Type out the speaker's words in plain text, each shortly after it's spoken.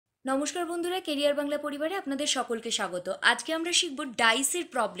নমস্কার বন্ধুরা, কেরিয়ার বাংলা পরিবারে আপনাদের সকলকে স্বাগত। আজকে আমরা শিখব ডাইসের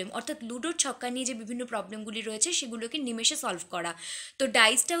প্রবলেম, অর্থাৎ লুডোর ছক্কা নিয়ে যে বিভিন্ন প্রবলেমগুলি রয়েছে সেগুলোকে নিমেষে সলভ করা। তো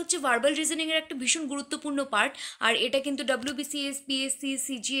ডাইসটা হচ্ছে ভার্বাল রিজনিংয়ের একটা ভীষণ গুরুত্বপূর্ণ পার্ট, আর এটা কিন্তু ডব্লিউবিসিএস, পিএসসি,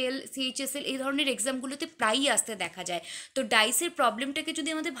 সিজিএল, সিএইচএসএল এই ধরনের এক্সামগুলোতে প্রায়ই আসতে দেখা যায়। তো ডাইসের প্রবলেমটাকে যদি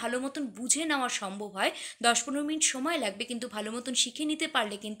আমাদের ভালো মতন বুঝে নেওয়া সম্ভব হয়, 10-15 মিনিট সময় লাগবে, কিন্তু ভালো মতন শিখে নিতে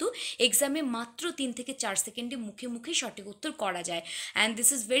পারলে কিন্তু এক্সামে মাত্র 3 থেকে 4 সেকেন্ডে মুখে মুখে সঠিক উত্তর করা যায়। And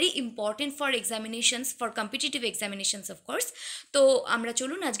this is very important for examinations, for competitive examinations of course. তো আমরা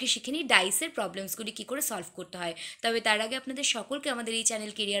চলুন আজকে শিখে নিই ডাইসের প্রবলেমসগুলি কী করে সলভ করতে হয়। তবে তার আগে আপনাদের সকলকে আমাদের এই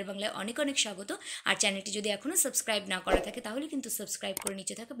চ্যানেল কেরিয়ার বাংলায় অনেক অনেক স্বাগত। আর চ্যানেলটি যদি এখনও সাবস্ক্রাইব না করা থাকে তাহলে কিন্তু সাবস্ক্রাইব করে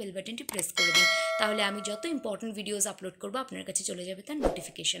নিচে থাকা বেল বাটনটি প্রেস করে দিন, তাহলে আমি যত ইম্পর্টেন্ট ভিডিওস আপলোড করবো আপনার কাছে চলে যাবে তার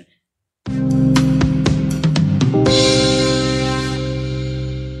নোটিফিকেশন।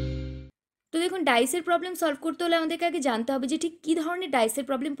 তো দেখুন, ডাইসের প্রবলেম সলভ করতে হলে আমাদেরকে আগে জানতে হবে যে ঠিক কী ধরনের ডাইসের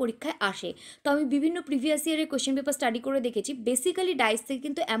প্রবলেম পরীক্ষায় আসে। তো আমি বিভিন্ন প্রিভিয়াস ইয়ারের কোশ্চেন পেপার স্টাডি করে দেখেছি, বেসিক্যালি ডাইস থেকে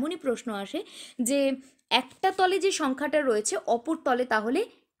কিন্তু এমনই প্রশ্ন আসে যে একটা তলে যে সংখ্যাটা রয়েছে অপর তলে তাহলে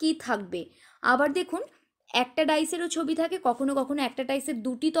কি থাকবে। আবার দেখুন, একটা ডাইসেরও ছবি থাকে, কখনো কখনো একটা ডাইসের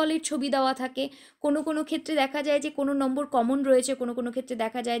দুটি তলের ছবি দেওয়া থাকে, কোনো কোনো ক্ষেত্রে দেখা যায় যে কোনো নম্বর কমন রয়েছে, কোনো কোনো ক্ষেত্রে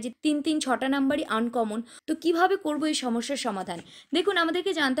দেখা যায় যে 3-6টা নাম্বারই আনকমন। তো কিভাবে করবো এই সমস্যার সমাধান? দেখুন,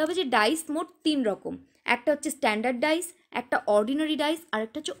 আমাদেরকে জানতে হবে যে ডাইস মোট 3 রকম। একটা হচ্ছে স্ট্যান্ডার্ড ডাইস, একটা অর্ডিনারি ডাইস, আর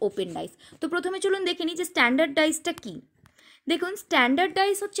একটা হচ্ছে ওপেন ডাইস। তো প্রথমে চলুন দেখে নিই যে স্ট্যান্ডার্ড ডাইসটা কী। দেখুন, স্ট্যান্ডার্ড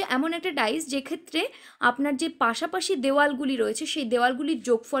ডাইস হচ্ছে এমন একটা ডাইস যেক্ষেত্রে আপনার যে পাশাপাশি দেওয়ালগুলি রয়েছে সেই দেওয়ালগুলির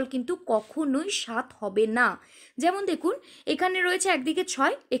যোগফল কিন্তু কখনোই 7 হবে না। যেমন দেখুন, এখানে রয়েছে একদিকে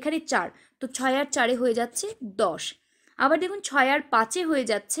 6, এখানে 4, তো 6 আর 4-এ হয়ে যাচ্ছে 10। আবার দেখুন, 6 আর 5-এ হয়ে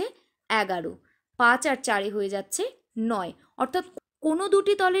যাচ্ছে 11, 5 আর 4-এ হয়ে যাচ্ছে 9। অর্থাৎ কোনো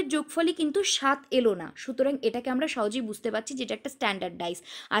দুটি তলের যোগফলই কিন্তু 7 এলো না। সুতরাং এটাকে আমরা সহজেই বুঝতে পারছি যেটা একটা স্ট্যান্ডার্ড ডাইস।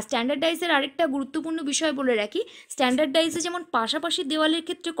 আর স্ট্যান্ডার্ড ডাইসের আরেকটা গুরুত্বপূর্ণ বিষয় বলে রাখি, স্ট্যান্ডার্ড ডাইসে যেমন পাশাপাশি দেওয়ালের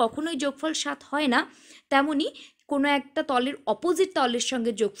ক্ষেত্রে কখনোই যোগফল 7 হয় না, তেমনি কোনো একটা তলের অপোজিট তলের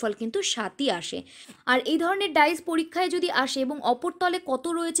সঙ্গে যোগফল কিন্তু 7ই আসে। আর এই ধরনের ডাইস পরীক্ষায় যদি আসে এবং অপর তলে কত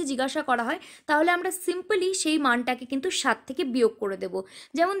রয়েছে জিজ্ঞাসা করা হয়, তাহলে আমরা সিম্পলি সেই মানটাকে কিন্তু 7 থেকে বিয়োগ করে দেব।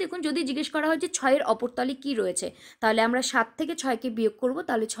 যেমন দেখুন, যদি জিজ্ঞেস করা হয় যে 6-এর অপর তলে কী রয়েছে, তাহলে আমরা 7 থেকে 6কে বিয়োগ করব,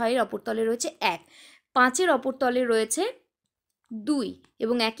 তাহলে 6-এর অপর তলে রয়েছে 1, 5-এর অপর তলে রয়েছে 2,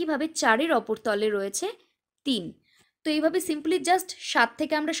 এবং একইভাবে 4-এর অপর তলে রয়েছে 3। তো এইভাবে সিম্পলি জাস্ট 7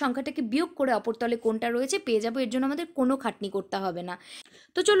 থেকে আমরা সংখ্যাটাকে বিয়োগ করে অপর তলে কোনটা রয়েছে পেয়ে যাবো। এর জন্য আমাদের কোনো খাটনি করতে হবে না।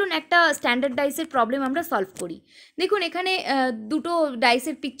 তো চলুন একটা স্ট্যান্ডার্ড ডাইসের প্রবলেম আমরা সলভ করি। দেখুন, এখানে দুটো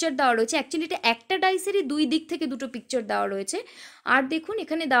ডাইসের পিকচার দেওয়া রয়েছে। অ্যাকচুয়ালি এটা একটা ডাইসেরই দুই দিক থেকে দুটো পিকচার দেওয়া রয়েছে। আর দেখুন,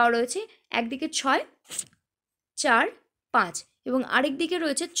 এখানে দেওয়া রয়েছে একদিকে 6, 4, 5, এবং আরেক দিকে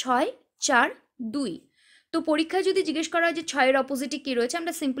রয়েছে 6, 4, 2। তো পরীক্ষায় যদি জিজ্ঞেস করা হয় যে 6-এর অপোজিটে কী রয়েছে,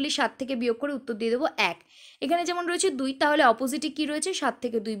 আমরা সিম্পলি 7 থেকে বিয়োগ করে উত্তর দিয়ে দেবো 1। এখানে যেমন রয়েছে 2, তাহলে অপোজিটে কী রয়েছে, 7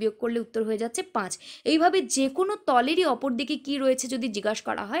 থেকে 2 বিয়োগ করলে উত্তর হয়ে যাচ্ছে 5। এইভাবে যে কোনো তলেরই অপর দিকে কী রয়েছে যদি জিজ্ঞাসা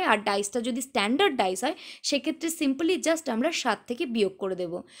করা হয়, আর ডাইসটা যদি স্ট্যান্ডার্ড ডাইস হয়, সেক্ষেত্রে সিম্পলি জাস্ট আমরা 7 থেকে বিয়োগ করে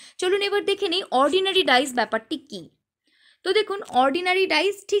দেবো। চলুন এবার দেখে নিই অর্ডিনারি ডাইস ব্যাপারটি কী। তো দেখুন, অর্ডিনারি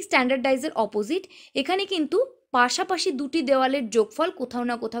ডাইস ঠিক স্ট্যান্ডার্ড ডাইসের অপোজিট। এখানে কিন্তু পাশাপাশি দুটি দেওয়ালের যোগফল কোথাও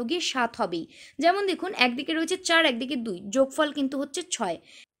না কোথাও গিয়ে 7 হবেই। যেমন দেখুন, একদিকে রয়েছে 4, একদিকে 2, যোগফল কিন্তু হচ্ছে 6।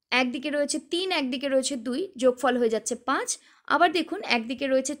 একদিকে রয়েছে 3, একদিকে রয়েছে 2, যোগফল হয়ে যাচ্ছে 5। আবার দেখুন, একদিকে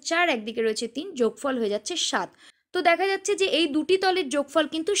রয়েছে 4, একদিকে রয়েছে 3, যোগফল হয়ে যাচ্ছে 7। তো দেখা যাচ্ছে যে এই দুটি তলের যোগফল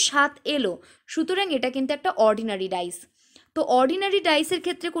কিন্তু 7 এলো। সুতরাং এটা কিন্তু একটা অর্ডিনারি ডাইস। তো অর্ডিনারি ডাইসের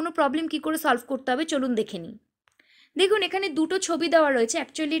ক্ষেত্রে কোনো প্রবলেম কী করে সলভ করতে হবে চলুন দেখে নিই। দেখুন, এখানে দুটো ছবি দেওয়া রয়েছে।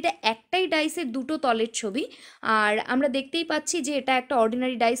 অ্যাকচুয়ালি এটা একটাই ডাইসের দুটো তলের ছবি। আর আমরা দেখতেই পাচ্ছি যে এটা একটা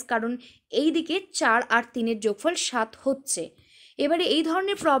অর্ডিনারি ডাইস, কারণ এই দিকে 4 আর 3-এর যোগফল 7 হচ্ছে। এবারে এই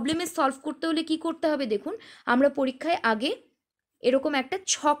ধরনের প্রবলেমে সলভ করতে হলে কি করতে হবে দেখুন, আমরা পরীক্ষায় আগে এরকম একটা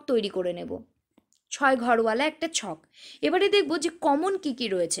ছক তৈরি করে নেব, 6 ঘরওয়ালা একটা ছক। এবারে দেখব যে কমন কী কী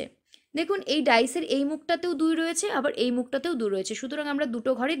রয়েছে। দেখুন, এই ডাইসের এই মুখটাতেও 2 রয়েছে, আবার এই মুখটাতেও 2 রয়েছে, সুতরাং আমরা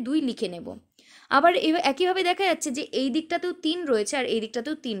দুটো ঘরে 2 লিখে নেব। আবার একইভাবে দেখা যাচ্ছে যে এই দিকটাতেও 3 রয়েছে আর এই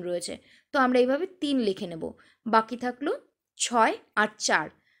দিকটাতেও 3 রয়েছে, তো আমরা এইভাবে 3 লিখে নেব। বাকি থাকলো 6 আর 4।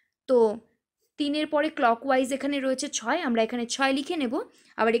 তো 3-এর পরে ক্লকওয়াইজ এখানে রয়েছে 6, আমরা এখানে 6 লিখে নেব।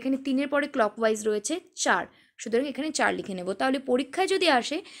 আবার এখানে 3-এর পরে ক্লকওয়াইজ রয়েছে 4, সুতরাং এখানে 4 লিখে নেব। তাহলে পরীক্ষায় যদি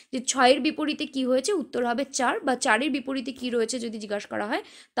আসে যে 6-এর বিপরীতে কি হয়েছে, উত্তর হবে 4, বা 4-এর বিপরীতে কি রয়েছে যদি জিজ্ঞাসা করা হয়,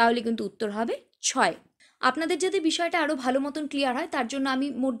 তাহলে কিন্তু উত্তর হবে 6। আপনাদের যদি বিষয়টা আরও ভালো মতন ক্লিয়ার হয়, তার জন্য আমি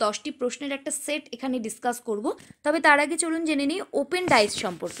মোট 10টি প্রশ্নের একটা সেট এখানে ডিসকাস করব। তবে তার আগে চলুন জেনে নিই ওপেন ডাইস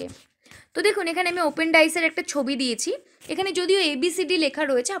সম্পর্কে। তো দেখুন এখানে আমি ওপেন ডাইসের একটা ছবি দিয়েছি। এখানে যদিও ABCD লেখা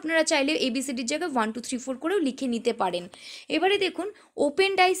রয়েছে, আপনারা চাইলে ABCDর জায়গায় 1 2 3 4 করেও লিখে নিতে পারেন। এবারে দেখুন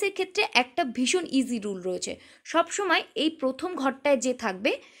ওপেন ডাইসের ক্ষেত্রে একটা ভীষণ ইজি রুল রয়েছে, সবসময় এই প্রথম ঘরটায় যে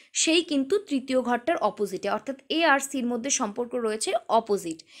থাকবে সেই কিন্তু তৃতীয় ঘরটার অপোজিটে, অর্থাৎ A আর Cর মধ্যে সম্পর্ক রয়েছে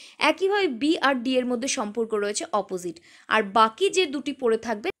অপোজিট। একইভাবে B আর D এর মধ্যে সম্পর্ক রয়েছে অপোজিট, আর বাকি যে দুটি পড়ে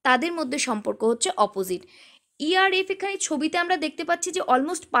থাকবে তাদের মধ্যে সম্পর্ক হচ্ছে অপোজিট। ERF এখানে ছবিতে আমরা দেখতে পাচ্ছি যে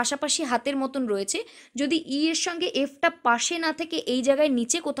অলমোস্ট পাশাপাশি হাতের মতন রয়েছে। যদি E এর সঙ্গে Fটা পাশে না থেকে এই জায়গায়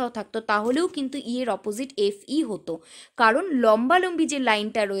নিচে কোথাও থাকতো তাহলেও কিন্তু E এর অপোজিট FE হতো, কারণ লম্বালম্বি যে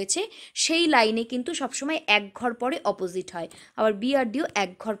লাইনটা রয়েছে সেই লাইনে কিন্তু সবসময় এক ঘর পরে অপোজিট হয়, আবার B আর Dও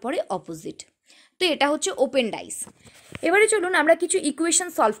এক ঘর পরে অপোজিট। তো এটা হচ্ছে ওপেন ডাইস। এবারে চলুন আমরা কিছু ইকুয়েশন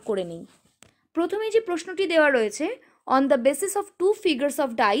সলভ করে নিই। প্রথমে যে প্রশ্নটি দেওয়া রয়েছে, on the basis of two figures of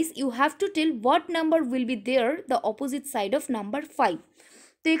dice you have to tell what number will be there the opposite side of number 5।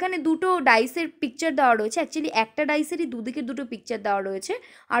 তো এখানে দুটো ডাইসের পিকচার দেওয়া রয়েছে, অ্যাকচুয়ালি একটা ডাইসেরই দুদিকে দুটো পিকচার দেওয়া রয়েছে,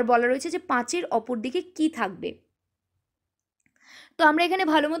 আর বলা রয়েছে যে 5-এর অপর দিকে কি থাকবে। তো আমরা এখানে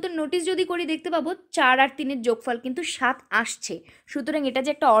ভালো মতো নোটিস যদি করি দেখতে পাবো 4 আর 3-এর যোগফল কিন্তু 7 আসছে, সুতরাং এটা যে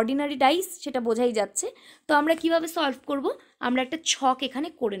একটা অর্ডিনারি ডাইস সেটা বোঝাই যাচ্ছে। তো আমরা কিভাবে সলভ করব, আমরা একটা ছক এখানে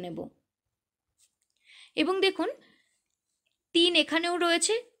করে নেব। এবং দেখুন 3 এখানেও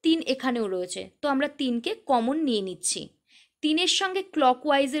রয়েছে, 3 এখানেও রয়েছে, তো আমরা 3কে কমন নিয়ে নিচ্ছি। 3-এর সঙ্গে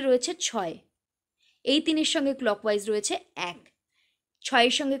ক্লকওয়াইজে রয়েছে 6, এই 3-এর সঙ্গে ক্লকওয়াইজ রয়েছে 1,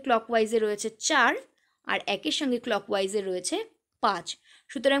 6-এর সঙ্গে ক্লকওয়াইজে রয়েছে 4, আর 1-এর সঙ্গে ক্লকওয়াইজে রয়েছে 5।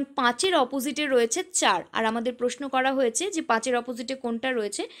 সুতরাং 5-এর অপোজিটে রয়েছে 4, আর আমাদের প্রশ্ন করা হয়েছে যে 5-এর অপোজিটে কোনটা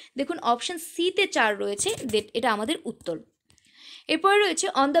রয়েছে। দেখুন অপশন সিতে 4 রয়েছে, এটা আমাদের উত্তর। এরপরে রয়েছে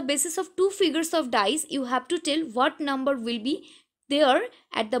on the basis of two figures of dice you have to tell what number will be there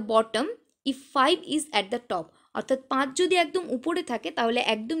at the bottom if 5 is at the top. অর্থাৎ 5 যদি একদম উপরে থাকে তাহলে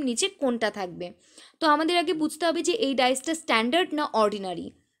একদম নিচে কোনটা থাকবে। তো আমাদের আগে বুঝতে হবে যে এই ডাইসটা স্ট্যান্ডার্ড না অর্ডিনারি।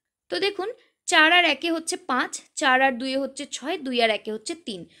 তো দেখুন 4 আর 1-এ হচ্ছে 5, 4 আর 2-এ হচ্ছে 6, 2 আর 1-এ হচ্ছে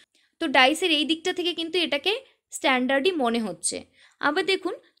 3। তো ডাইসের এই দিকটা থেকে কিন্তু এটাকে স্ট্যান্ডার্ডই মনে হচ্ছে। আবার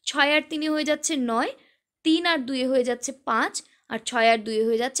দেখুন 6 আর 3-এ হয়ে যাচ্ছে 9, 3 আর 2-এ হয়ে যাচ্ছে 5, আর 6 আর 2-এ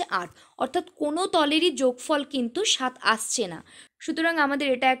হয়ে যাচ্ছে 8, অর্থাৎ কোনো তলেরই যোগফল কিন্তু 7 আসছে না। সুতরাং আমাদের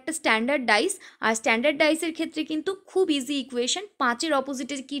এটা একটা স্ট্যান্ডার্ড ডাইস, আর স্ট্যান্ডার্ড ডাইসের ক্ষেত্রে কিন্তু খুব ইজি ইকুয়েশন। 5-এর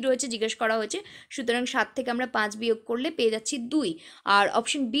অপোজিটে কী রয়েছে জিজ্ঞেস করা হয়েছে, সুতরাং 7 থেকে আমরা 5 বিয়োগ করলে পেয়ে যাচ্ছি 2, আর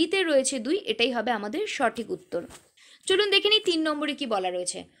অপশন বিতে রয়েছে 2, এটাই হবে আমাদের সঠিক উত্তর। চলুন দেখে নিই 3 নম্বরে কি বলা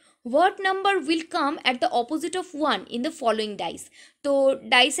রয়েছে। What number will come at the opposite of 1 in the following dice. তো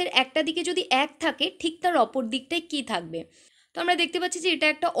ডাইসের একটা দিকে যদি 1 থাকে ঠিক তার অপর দিকটায় কী থাকবে। তো আমরা দেখতে পাচ্ছি যে এটা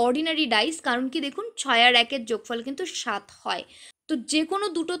একটা অর্ডিনারি ডাইস, কারণ কি দেখুন 6 আর 1-এর যোগফল কিন্তু 7 হয়। তো যে কোনো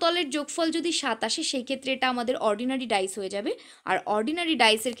দুটো তলের যোগফল যদি 7 আসে সেই ক্ষেত্রে এটা আমাদের অর্ডিনারি ডাইস হয়ে যাবে। আর অর্ডিনারি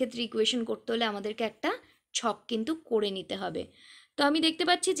ডাইসের ক্ষেত্রে ইকুয়েশন করতে হলে আমাদেরকে একটা ছক কিন্তু করে নিতে হবে। তো আমি দেখতে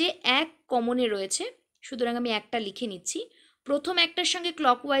পাচ্ছি যে 1 কমনে রয়েছে, সুতরাং আমি একটা লিখে নিচ্ছি। প্রথম একটার সঙ্গে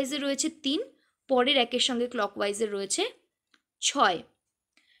ক্লকওয়াইজে রয়েছে 3, পরের 1-এর সঙ্গে ক্লকওয়াইজে রয়েছে 6,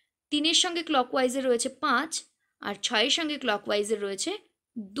 3-এর সঙ্গে ক্লকওয়াইজে রয়েছে 5, আর 6-এর সঙ্গে ক্লকওয়াইজে রয়েছে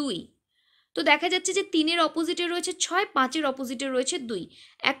 2। তো দেখা যাচ্ছে যে 3-এর অপোজিটে রয়েছে 6, 5-এর অপোজিটে রয়েছে 2,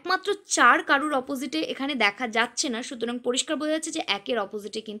 একমাত্র 4 কারুর অপোজিটে এখানে দেখা যাচ্ছে না, সুতরাং পরিষ্কার বোঝা যাচ্ছে যে 1-এর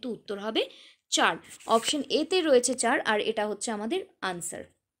অপোজিটে কিন্তু উত্তর হবে 4। অপশন এতে রয়েছে 4, আর এটা হচ্ছে আমাদের আনসার।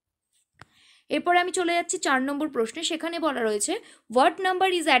 এরপরে আমি চলে যাচ্ছি 4 নম্বর প্রশ্নে। সেখানে বলা রয়েছে what number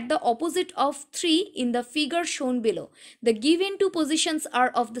is at the opposite of 3 in the figure শোন below. The given to positions R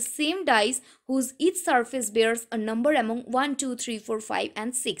of the same dice whose each surface Beers a number among 1 2 3 4 5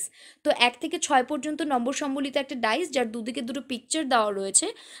 and 6। তো 1 থেকে 6 পর্যন্ত নম্বর সম্বলিত একটা ডাইস যার দুদিকে দুটো পিকচার দেওয়া রয়েছে,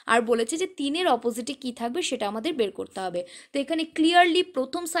 আর বলেছে যে 3-এর অপোজিটে কী থাকবে সেটা আমাদের বের করতে হবে। তো এখানে ক্লিয়ারলি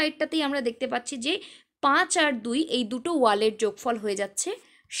প্রথম সাইডটাতেই আমরা দেখতে পাচ্ছি যে 5 আর 2 এই দুটো ওয়ালের যোগফল হয়ে যাচ্ছে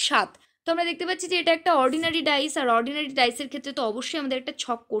 7। তো আমরা দেখতে পাচ্ছি যে এটা একটা অর্ডিনারি ডাইস, আর অর্ডিনারি ডাইসের ক্ষেত্রে তো অবশ্যই আমাদের একটা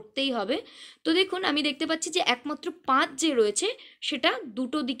ছক করতেই হবে। তো দেখুন আমি দেখতে পাচ্ছি যে একমাত্র 5 যে রয়েছে সেটা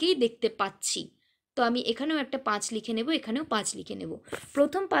দুটো দিকেই দেখতে পাচ্ছি। তো আমি এখানেও একটা 5 লিখে নেব, এখানেও 5 লিখে নেব।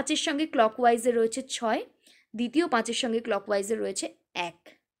 প্রথম 5-এর সঙ্গে ক্লকওয়াইজে রয়েছে 6, দ্বিতীয় 5-এর সঙ্গে ক্লকওয়াইজে রয়েছে 1,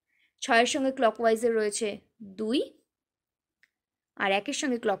 6-এর সঙ্গে ক্লকওয়াইজে রয়েছে 2, আর 1-এর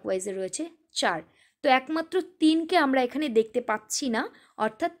সঙ্গে ক্লকওয়াইজে রয়েছে 4। তো একমাত্র 3কে আমরা এখানে দেখতে পাচ্ছি না,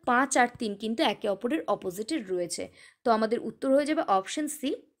 অর্থাৎ 5 আর 3 কিন্তু একে অপরের অপোজিটে রয়েছে। তো আমাদের উত্তর হয়ে যাবে অপশন সি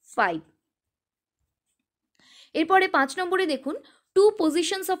 5। এরপরে 5 নম্বরে দেখুন two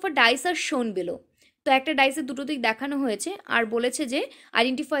positions of a dice আর শোন বিলো। তো একটা ডাইসের দুটো দিক দেখানো হয়েছে, আর বলেছে যে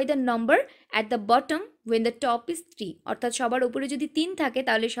identify the number at the bottom when the top is 3। অর্থাৎ সবার উপরে যদি 3 থাকে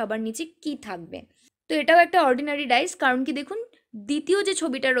তাহলে সবার নিচে কি থাকবে। তো এটাও একটা অর্ডিনারি ডাইস, কারণ কি দেখুন দ্বিতীয় যে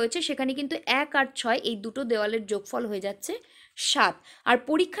ছবিটা রয়েছে সেখানে কিন্তু 1 আর 6 এই দুটো দেওয়ালের যোগফল হয়ে যাচ্ছে 7। আর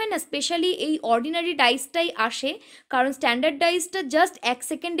পরীক্ষায় না স্পেশালি এই অর্ডিনারি ডাইসটাই আসে, কারণ স্ট্যান্ডার্ড ডাইসটা জাস্ট 1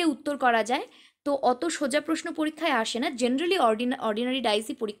 সেকেন্ডে উত্তর করা যায়, তো অত সোজা প্রশ্ন পরীক্ষায় আসে না, জেনারেলি অর্ডিনারি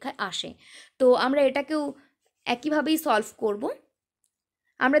ডাইসই পরীক্ষায় আসে। তো আমরা এটাকেও একইভাবেই সলভ করব।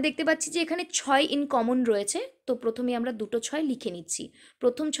 আমরা দেখতে পাচ্ছি যে এখানে 6 ইন কমন রয়েছে, তো প্রথমে আমরা দুটো 6 লিখে নিচ্ছি।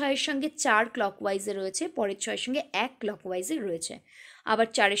 প্রথম 6-এর সঙ্গে 4 ক্লকওয়াইজে রয়েছে, পরের 6-এর সঙ্গে 1 ক্লকওয়াইজে রয়েছে, আবার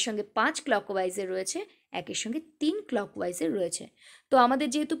 4-এর সঙ্গে 5 ক্লকওয়াইজে রয়েছে, 1-এর সঙ্গে 3 ক্লকওয়াইজে রয়েছে। তো আমাদের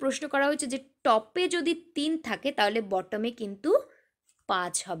যেহেতু প্রশ্ন করা হয়েছে যে টপে যদি 3 থাকে তাহলে বটমে কিন্তু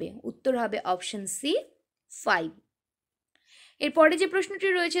 5 হবে, উত্তর হবে অপশন সি 5। এরপরে যে প্রশ্নটি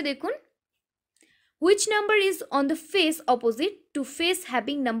রয়েছে দেখুন, which number is on the face opposite to face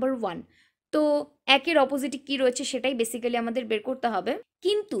having number 1? তো একের অপোজিটে কি রয়েছে সেটাই বেসিক্যালি আমাদের বের করতে হবে,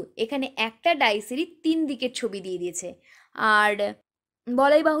 কিন্তু এখানে একটা ডাইসেরই 3 দিকের ছবি দিয়ে দিয়েছে। আর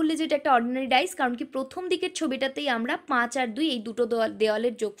বলাই বাহুল্য যে এটা একটা অর্ডিনারি ডাইস, কারণ কি প্রথম দিকের ছবিটাতেই আমরা 5 আর 2 এই দুটো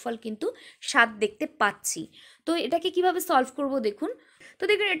দেওয়ালের যোগফল কিন্তু 7 দেখতে পাচ্ছি। তো এটাকে কিভাবে সলভ করব দেখুন। তো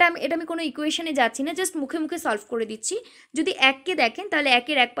দেখুন এটা আমি কোনো ইকুয়েশনে যাচ্ছি না, জাস্ট মুখে মুখে সলভ করে দিচ্ছি। যদি 1কে দেখেন তাহলে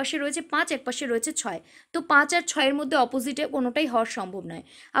 1-এর এক পাশে রয়েছে 5, এক পাশে রয়েছে 6, তো 5 আর 6-এর মধ্যে অপোজিটে কোনোটাই হওয়া সম্ভব নয়।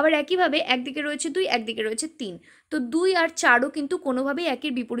 আবার একইভাবে একদিকে রয়েছে 2, একদিকে রয়েছে 3, তো 2 আর 4ও কিন্তু কোনোভাবেই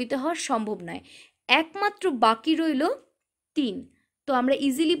একের বিপরীতে হওয়া সম্ভব নয়। একমাত্র বাকি রইল 3। তো আমরা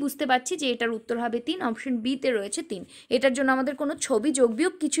ইজিলি বুঝতে পারছি যে এটার উত্তর হবে 3, অপশন বিতে রয়েছে 3। এটার জন্য আমাদের কোনো ছবি যোগ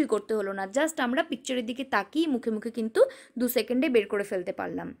বিয়োগ কিছুই করতে হলো না, জাস্ট আমরা পিকচারের দিকে তাকিয়ে মুখে মুখে কিন্তু 2 সেকেন্ডে বের করে ফেলতে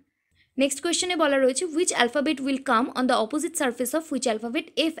পারলাম। নেক্সট কোয়েশ্চেনে বলা রয়েছে which alphabet will come on the opposite surface of which alphabet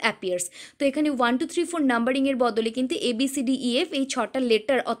f appears? তো এখানে 1 2 3 4 নাম্বারিংয়ের বদলে কিন্তু A B C D E F এই 6টা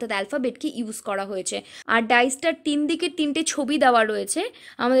লেটার অর্থাৎ অ্যালফাবেটকে ইউজ করা হয়েছে। আর ডাইসটার 3 দিকে 3টে ছবি দেওয়া রয়েছে,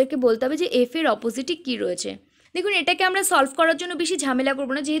 আমাদেরকে বলতে হবে যে এফ এর অপোজিটে কী রয়েছে। দেখুন এটাকে আমরা সলভ করার জন্য বেশি ঝামেলা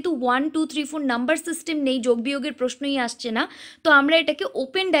করবো না, যেহেতু 1 2 3 4 নাম্বার সিস্টেম নেই, যোগ বিয়োগের প্রশ্নই আসছে না, তো আমরা এটাকে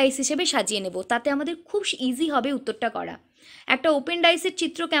ওপেন ডাইস হিসেবে সাজিয়ে নেব, তাতে আমাদের খুব ইজি হবে উত্তরটা করা। একটা ওপেন ডাইসের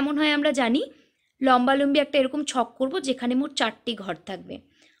চিত্র কেমন হয় আমরা জানি, লম্বালম্বি একটা এরকম ছক করব যেখানে মোট 4টি ঘর থাকবে,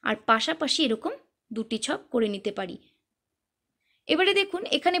 আর পাশাপাশি এরকম 2টি ছক করে নিতে পারি। এবারে দেখুন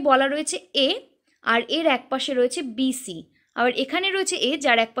এখানে বলা রয়েছে এ, আর এর এক পাশে রয়েছে বিসি, আবার এখানে রয়েছে এ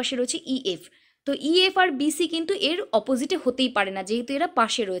যার এক পাশে রয়েছে ইএফ। তো ইএফ আর বিসি কিন্তু এর অপোজিটে হতেই পারে না, যেহেতু এরা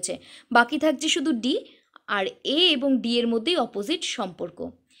পাশে রয়েছে। বাকি থাকছে শুধু ডি, আর এ এবং ডি এর মধ্যেই অপোজিট সম্পর্ক।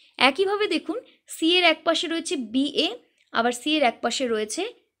 একইভাবে দেখুন সি এর এক পাশে রয়েছে বিএ, আবার সি এর এক পাশে রয়েছে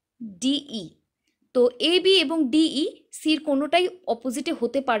ডিই। তো এ বি এবং ডিই সির কোনোটাই অপোজিটে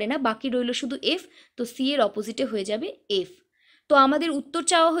হতে পারে না, বাকি রইল শুধু এফ, তো সি এর অপোজিটে হয়ে যাবে এফ। তো আমাদের উত্তর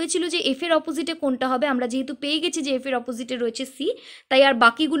চাওয়া হয়েছিল যে এফ এর অপোজিটে কোনটা হবে, আমরা যেহেতু পেয়ে গেছি যে এফ এর অপোজিটে রয়েছে সি, তাই আর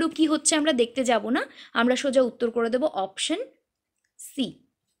বাকিগুলো কি হচ্ছে আমরা দেখতে যাব না, আমরা সোজা উত্তর করে দেব অপশন সি।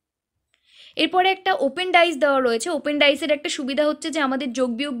 এরপরে একটা ওপেন ডাইস দেওয়া রয়েছে। ওপেন ডাইসের একটা সুবিধা হচ্ছে যে আমাদের যোগ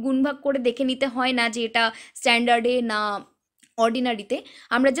বিয়োগ গুণ ভাগ করে দেখে নিতে হয় না যে এটা স্ট্যান্ডার্ডে না অর্ডিনারিতে,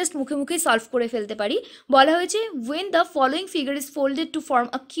 আমরা জাস্ট মুখে মুখে সলভ করে ফেলতে পারি। বলা হয়েছে when the following figure is folded to form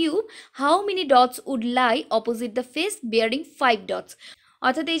a cube, how many dots would lie opposite the face bearing 5 dots?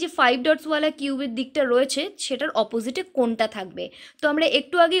 অর্থাৎ এই যে 5 ডটসওয়ালা কিউবের দিকটা রয়েছে সেটার অপোজিটে কোনটা থাকবে। তো আমরা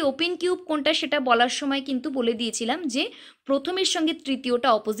একটু আগে ওপেন কিউব কোনটা সেটা বলার সময় কিন্তু বলে দিয়েছিলাম যে প্রথমের সঙ্গে তৃতীয়টা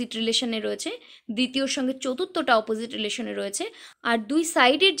অপোজিট রিলেশনে রয়েছে, দ্বিতীয়র সঙ্গে চতুর্থটা অপোজিট রিলেশনে রয়েছে, আর দুই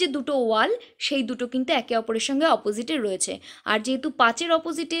সাইডের যে দুটো ওয়াল সেই দুটো কিন্তু একে অপরের সঙ্গে অপোজিটে রয়েছে। আর যেহেতু 5-এর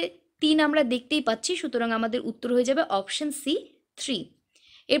অপোজিটে 3 আমরা দেখতেই পাচ্ছি, সুতরাং আমাদের উত্তর হয়ে যাবে অপশন সি 3।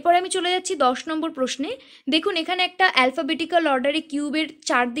 এরপর আমি চলে যাচ্ছি 10 নম্বর প্রশ্নে। দেখুন এখানে একটা অ্যালফাবেটিক্যাল অর্ডারে কিউবের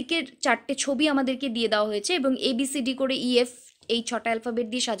চারদিকের 4টে ছবি আমাদেরকে দিয়ে দেওয়া হয়েছে এবং এবিসিডি করে ইএফ এই 6টা অ্যালফাবেট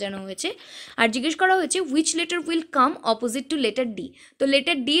দিয়ে সাজানো হয়েছে। আর জিজ্ঞেস করা হয়েছে which letter will come opposite to letter D. তো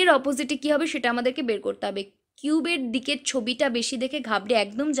লেটার ডি এর অপোজিটে কী হবে সেটা আমাদেরকে বের করতে হবে। কিউবের দিকের ছবিটা বেশি দেখে ঘাবড়ে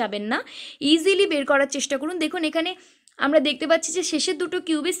একদম যাবেন না, ইজিলি বের করার চেষ্টা করুন। দেখুন এখানে আমরা দেখতে পাচ্ছি যে শেষের দুটো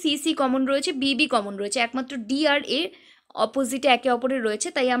কিউবে সি সি কমন রয়েছে, বি বি কমন রয়েছে, একমাত্র ডি আর এ অপোজিটে একে অপরের রয়েছে,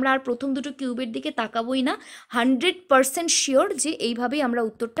 তাই আমরা আর প্রথম দুটো কিউবের দিকে তাকাবোই না। 100% শিওর যে এইভাবেই আমরা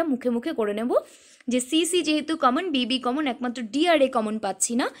উত্তরটা মুখে মুখে করে নেব যে সি সি যেহেতু কমন, বি বি কমন, একমাত্র ডি আর এ কমন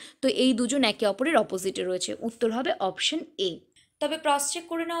পাচ্ছি না, তো এই দুজন একে অপরের অপোজিটে রয়েছে। উত্তর হবে অপশন এ। তবে ক্রস চেক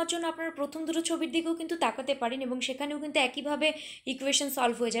করে নেওয়ার জন্য আপনারা প্রথম দুটো ছবির দিকেও কিন্তু তাকাতে পারেন এবং সেখানেও কিন্তু একইভাবে ইকুয়েশন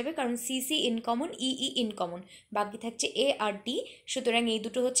সলভ হয়ে যাবে, কারণ সিসি ইনকমন, ইই ইনকমন, বাকি থাকছে এ আর ডি, সুতরাং এই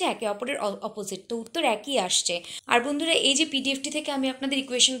দুটো হচ্ছে একে অপরের অপোজিট, তো উত্তর একই আসছে। আর বন্ধুরা এই যে পিডিএফটি থেকে আমি আপনাদের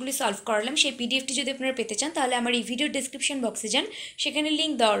ইকুয়েশনগুলি সলভ করালাম, সেই পিডিএফটি যদি আপনারা পেতে চান তাহলে আমার এই ভিডিওর ডেসক্রিপশন বক্সে যান, সেখানে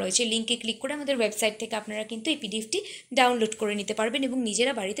লিঙ্ক দেওয়া রয়েছে, লিঙ্কে ক্লিক করে আমাদের ওয়েবসাইট থেকে আপনারা কিন্তু এই পিডিএফটি ডাউনলোড করে নিতে পারবেন এবং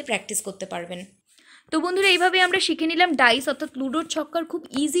নিজেরা বাড়িতে প্র্যাকটিস করতে পারবেন। তো বন্ধুরা এইভাবে আমরা শিখে নিলাম ডাইস অর্থাৎ লুডোর ছক্কার খুব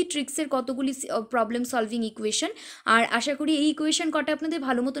ইজি ট্রিক্সের কতগুলি প্রবলেম সলভিং ইকুয়েশন। আর আশা করি এই ইকুয়েশন কটা আপনাদের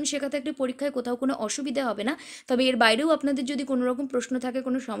ভালো মতন শেখা থাকলে পরীক্ষায় কোথাও কোনো অসুবিধা হবে না। তবে এর বাইরেও আপনাদের যদি কোনো রকম প্রশ্ন থাকে,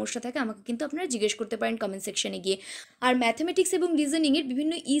 কোনো সমস্যা থাকে, আমাকে কিন্তু আপনারা জিজ্ঞেস করতে পারেন কমেন্ট সেকশনে গিয়ে। আর ম্যাথমেটিক্স এবং রিজনিংয়ের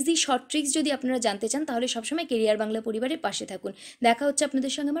বিভিন্ন ইজি শর্ট ট্রিক্স যদি আপনারা জানতে চান তাহলে সবসময় কেরিয়ার বাংলা পরিবারের পাশে থাকুন। দেখা হচ্ছে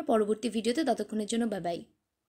আপনাদের সঙ্গে আমার পরবর্তী ভিডিওতে, ততক্ষণের জন্য বাই বাই।